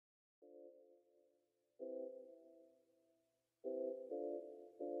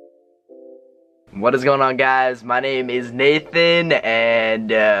What is going on, guys? My name is Nathan, and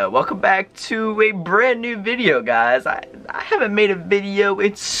welcome back to a brand new video, guys. I haven't made a video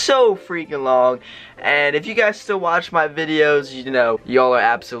in so freaking long, and if you guys still watch my videos, you know, y'all are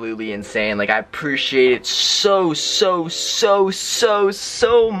absolutely insane. Like, I appreciate it so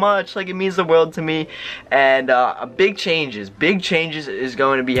much. Like, it means the world to me, and big changes is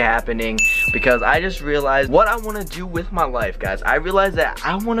going to be happening because I just realized what I want to do with my life, guys. I realized that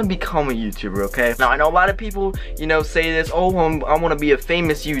I want to become a YouTuber, okay? Now, I know a lot of people, you know, say this, oh, I want to be a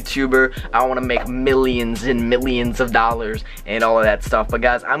famous YouTuber, I want to make millions and millions of dollars and all of that stuff, but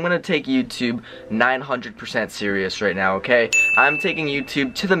guys, I'm going to take YouTube 900% serious right now, okay? I'm taking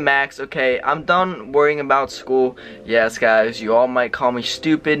YouTube to the max, okay? I'm done worrying about school. Yes, guys, you all might call me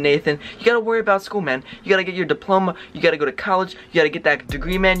stupid, Nathan. You gotta worry about school, man. You gotta get your diploma, you gotta go to college, you gotta get that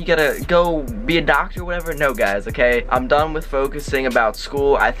degree, man, you gotta go be a doctor or whatever. No, guys, okay? I'm done with focusing about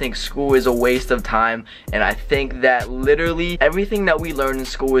school. I think school is a waste of time, and I think that literally everything that we learn in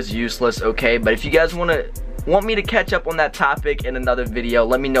school is useless, okay? But if you guys want me to catch up on that topic in another video,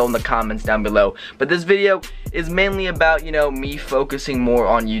 let me know in the comments down below. But this video is mainly about, you know, me focusing more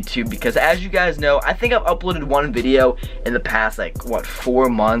on YouTube, because as you guys know, I think I've uploaded one video in the past, like, what, 4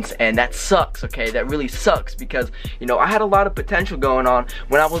 months, and that sucks, okay? That really sucks, because, you know, I had a lot of potential going on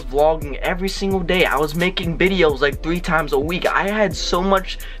when I was vlogging every single day. I was making videos like 3 times a week. I had so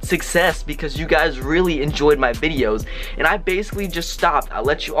much success because you guys really enjoyed my videos, and I basically just stopped. I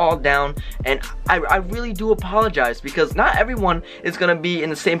let you all down, and I really do apologize, because not everyone is gonna be in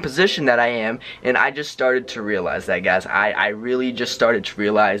the same position that I am, and I just started to realize that, guys. I really just started to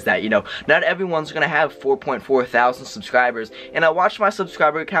realize that, you know, not everyone's gonna have 4.4 thousand subscribers, and I watched my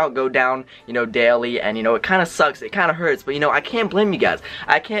subscriber count go down, you know, daily, and, you know, it kind of sucks, it kind of hurts, but, you know, I can't blame you guys.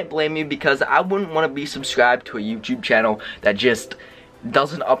 I can't blame you, because I wouldn't want to be subscribed to a YouTube channel that just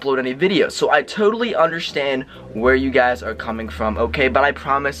doesn't upload any videos. So I totally understand where you guys are coming from, okay? But I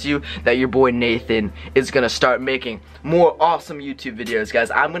promise you that your boy Nathan is gonna start making more awesome YouTube videos,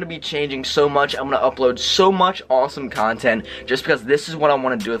 guys. I'm gonna be changing so much. I'm gonna upload so much awesome content just because this is what I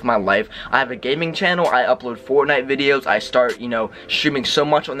want to do with my life. I have a gaming channel. I upload Fortnite videos. I start, you know, streaming so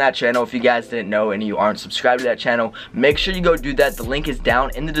much on that channel. If you guys didn't know and you aren't subscribed to that channel, make sure you go do that. The link is down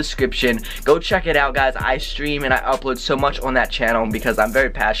in the description. Go check it out, guys. I stream and I upload so much on that channel because I'm very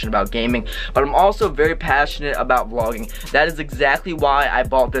passionate about gaming, but I'm also very passionate about vlogging. That is exactly why I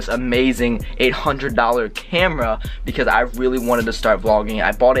bought this amazing $800 camera, because I really wanted to start vlogging.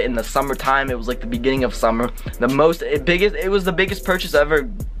 I bought it in the summertime. It was like the beginning of summer. It was the biggest purchase I ever,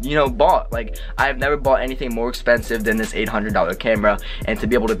 you know, bought. Like, I've never bought anything more expensive than this $800 camera, and to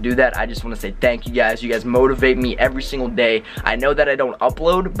be able to do that, I just want to say thank you guys. You guys motivate me every single day. I know that I don't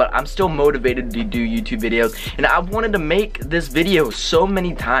upload, but I'm still motivated to do YouTube videos, and I wanted to make this video so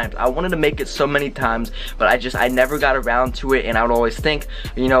many times. I wanted to make it so many times, but I never got around to it, and I would always think,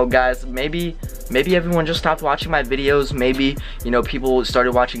 you know, guys, maybe everyone just stopped watching my videos. Maybe, you know, people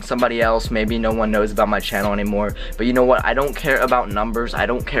started watching somebody else. Maybe no one knows about my channel anymore. But you know what? I don't care about numbers. I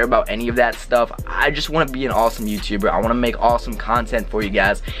don't care about any of that stuff. I just want to be an awesome YouTuber. I want to make awesome content for you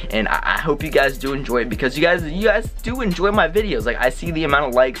guys, and I hope you guys do enjoy it, because you guys do enjoy my videos. Like, I see the amount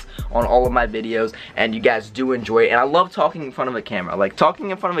of likes on all of my videos, and you guys do enjoy it, and I love talking in front of a camera. Like,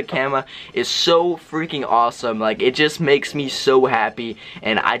 talking in front of a camera is so freaking awesome. Like, it just makes me so happy,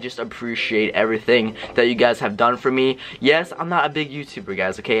 and I just appreciate everything that you guys have done for me. Yes, I'm not a big YouTuber,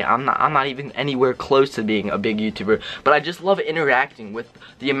 guys, okay? I'm not even anywhere close to being a big YouTuber, but I just love interacting with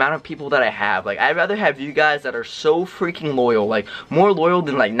the amount of people that I have. Like, I'd rather have you guys that are so freaking loyal, like, more loyal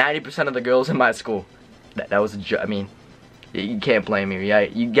than like 90% of the girls in my school. That was a joke. I mean, you can't blame me,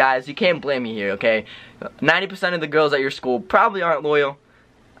 right? You guys, you can't blame me here, okay? 90% of the girls at your school probably aren't loyal.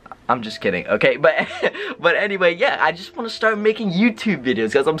 I'm just kidding, okay? But anyway, yeah, I just want to start making YouTube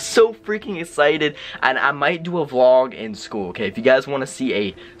videos, guys. I'm so freaking excited, and I might do a vlog in school, okay? If you guys want to see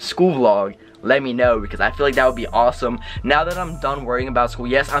a school vlog, let me know, because I feel like that would be awesome. Now that I'm done worrying about school,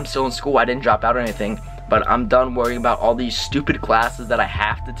 yes, I'm still in school. I didn't drop out or anything, but I'm done worrying about all these stupid classes that I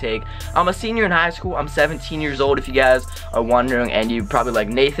have to take. I'm a senior in high school. I'm 17 years old, if you guys are wondering, and you're probably like,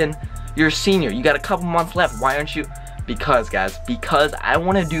 Nathan, you're a senior. You got a couple months left. Why aren't you? Because, guys, because I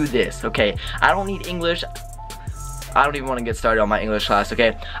want to do this, okay? I don't need English. I don't even want to get started on my English class,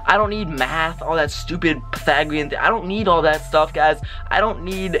 okay? I don't need math, all that stupid Pythagorean thing. I don't need all that stuff, guys. I don't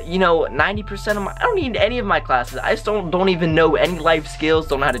need, you know, 90% of my, I don't need any of my classes. I just don't even know any life skills,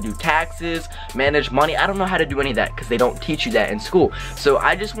 don't know how to do taxes, manage money. I don't know how to do any of that because they don't teach you that in school. So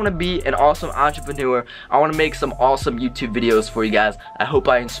I just want to be an awesome entrepreneur. I want to make some awesome YouTube videos for you guys. I hope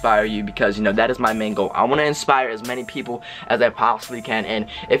I inspire you because, you know, that is my main goal. I want to inspire as many people as I possibly can. And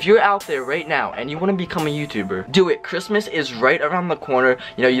if you're out there right now and you want to become a YouTuber, do it. Christmas is right around the corner.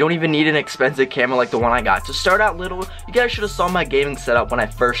 You know, you don't even need an expensive camera like the one I got. To start out little, you guys should have saw my gaming setup when I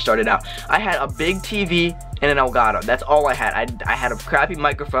first started out. I had a big TV and an Elgato. That's all I had. I had a crappy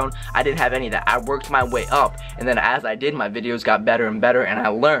microphone. I didn't have any of that. I worked my way up, and then as I did, my videos got better and better, and I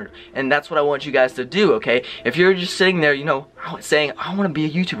learned. And that's what I want you guys to do, okay? If you're just sitting there, you know, saying, I want to be a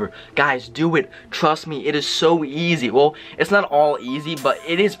YouTuber, guys, do it. Trust me, it is so easy. Well, it's not all easy, but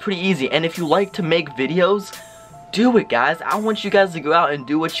it is pretty easy. And if you like to make videos, do it, guys. I want you guys to go out and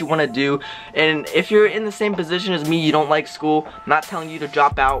do what you want to do. And if you're in the same position as me, you don't like school, I'm not telling you to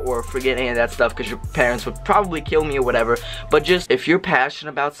drop out or forget any of that stuff because your parents would probably kill me or whatever. But just if you're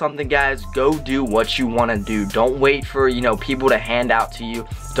passionate about something, guys, go do what you want to do. Don't wait for, you know, people to hand out to you.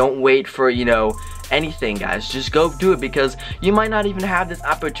 Don't wait for, you know, anything, guys. Just go do it because you might not even have this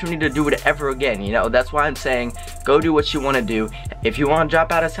opportunity to do it ever again. You know, that's why I'm saying go do what you want to do. If you want to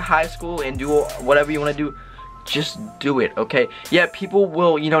drop out of high school and do whatever you want to do, just do it, okay? Yeah, people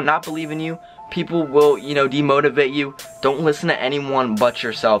will, you know, not believe in you. People will, you know, demotivate you. Don't listen to anyone but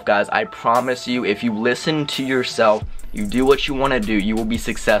yourself, guys. I promise you, if you listen to yourself, you do what you want to do, you will be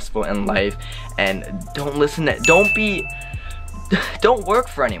successful in life. And don't work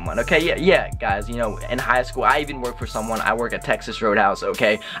for anyone, okay? Yeah, guys, you know, in high school, I even work for someone. I work at Texas Roadhouse,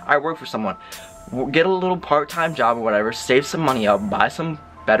 okay? I work for someone. Get a little part-time job or whatever, save some money up, buy some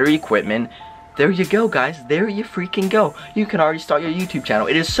better equipment. There you go, guys. There you freaking go. You can already start your YouTube channel.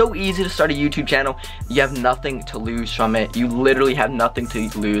 It is so easy to start a YouTube channel. You have nothing to lose from it. You literally have nothing to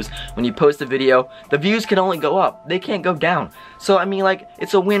lose. When you post a video, the views can only go up. They can't go down. So, I mean, like,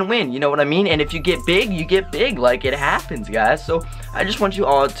 it's a win-win. You know what I mean? And if you get big, you get big. Like, it happens, guys. So, I just want you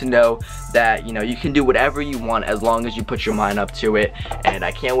all to know that, you know, you can do whatever you want as long as you put your mind up to it. And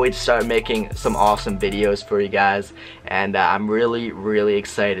I can't wait to start making some awesome videos for you guys. And I'm really, really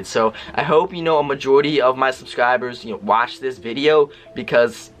excited. So, I hope, you know, a majority of my subscribers, you know, watch this video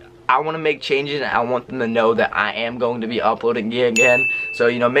because I want to make changes and I want them to know that I am going to be uploading again. So,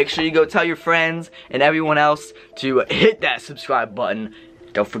 you know, make sure you go tell your friends and everyone else to hit that subscribe button.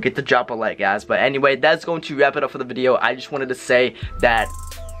 Don't forget to drop a like, guys. But anyway, that's going to wrap it up for the video. I just wanted to say that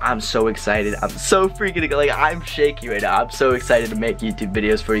I'm so excited. I'm so freaking, like, I'm shaky right now. I'm so excited to make YouTube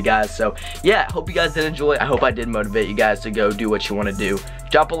videos for you guys. So, yeah, hope you guys did enjoy. I hope I did motivate you guys to go do what you want to do.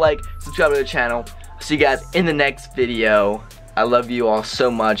 Drop a like, subscribe to the channel. See you guys in the next video. I love you all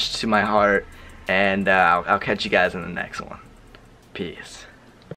so much to my heart. And I'll catch you guys in the next one. Peace.